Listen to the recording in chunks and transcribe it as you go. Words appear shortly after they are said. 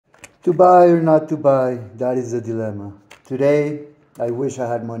To buy or not to buy, that is the dilemma. Today, I wish I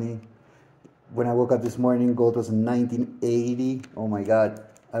had money. When I woke up this morning, gold was in 1980. Oh my God.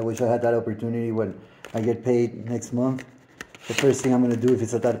 I wish I had that opportunity when I get paid next month. The first thing I'm going to do if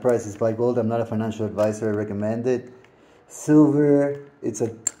it's at that price is buy gold. I'm not a financial advisor. I recommend it. Silver, it's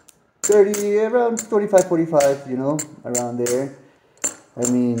a 30, around 25, 45, around there. I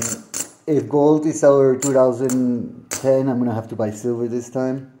mean, if gold is over 2010, I'm going to have to buy silver this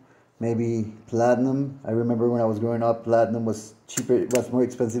time. Maybe platinum. I remember when I was growing up, platinum was cheaper. It was more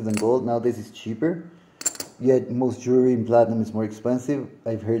expensive than gold. Nowadays it's cheaper. Yet most jewelry in platinum is more expensive.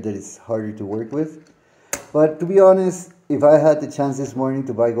 I've heard that it's harder to work with. But to be honest, if I had the chance this morning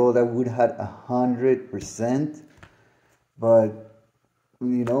to buy gold, I would have 100%. But,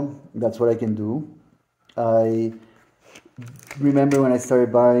 that's what I can do. I remember when I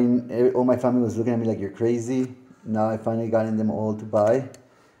started buying, all my family was looking at me like you're crazy. Now I finally gotten them all to buy.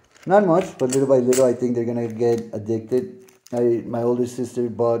 Not much, but little by little, I think they're gonna get addicted. My older sister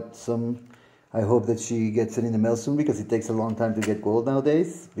bought some. I hope that she gets it in the mail soon because it takes a long time to get gold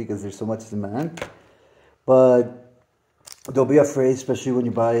nowadays because there's so much demand. But don't be afraid, especially when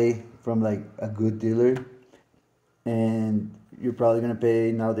you buy from like a good dealer, and you're probably gonna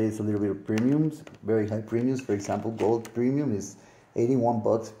pay nowadays a little bit of premiums, very high premiums. For example, gold premium is 81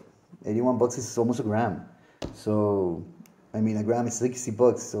 bucks. 81 bucks is almost a gram. So I mean, a gram is 60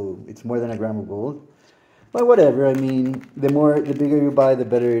 bucks, so it's more than a gram of gold. But whatever, I mean, the bigger you buy, the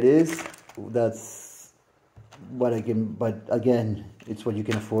better it is. That's what I can, but again, it's what you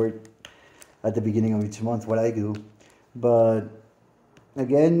can afford at the beginning of each month, what I do. But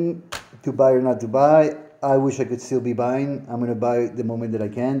again, to buy or not to buy, I wish I could still be buying. I'm going to buy the moment that I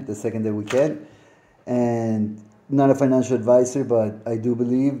can, the second that we can. And not a financial advisor, but I do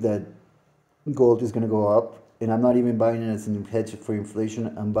believe that gold is going to go up. And I'm not even buying it as a hedge for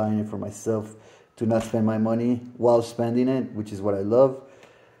inflation. I'm buying it for myself to not spend my money while spending it, which is what I love.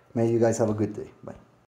 May you guys have a good day. Bye.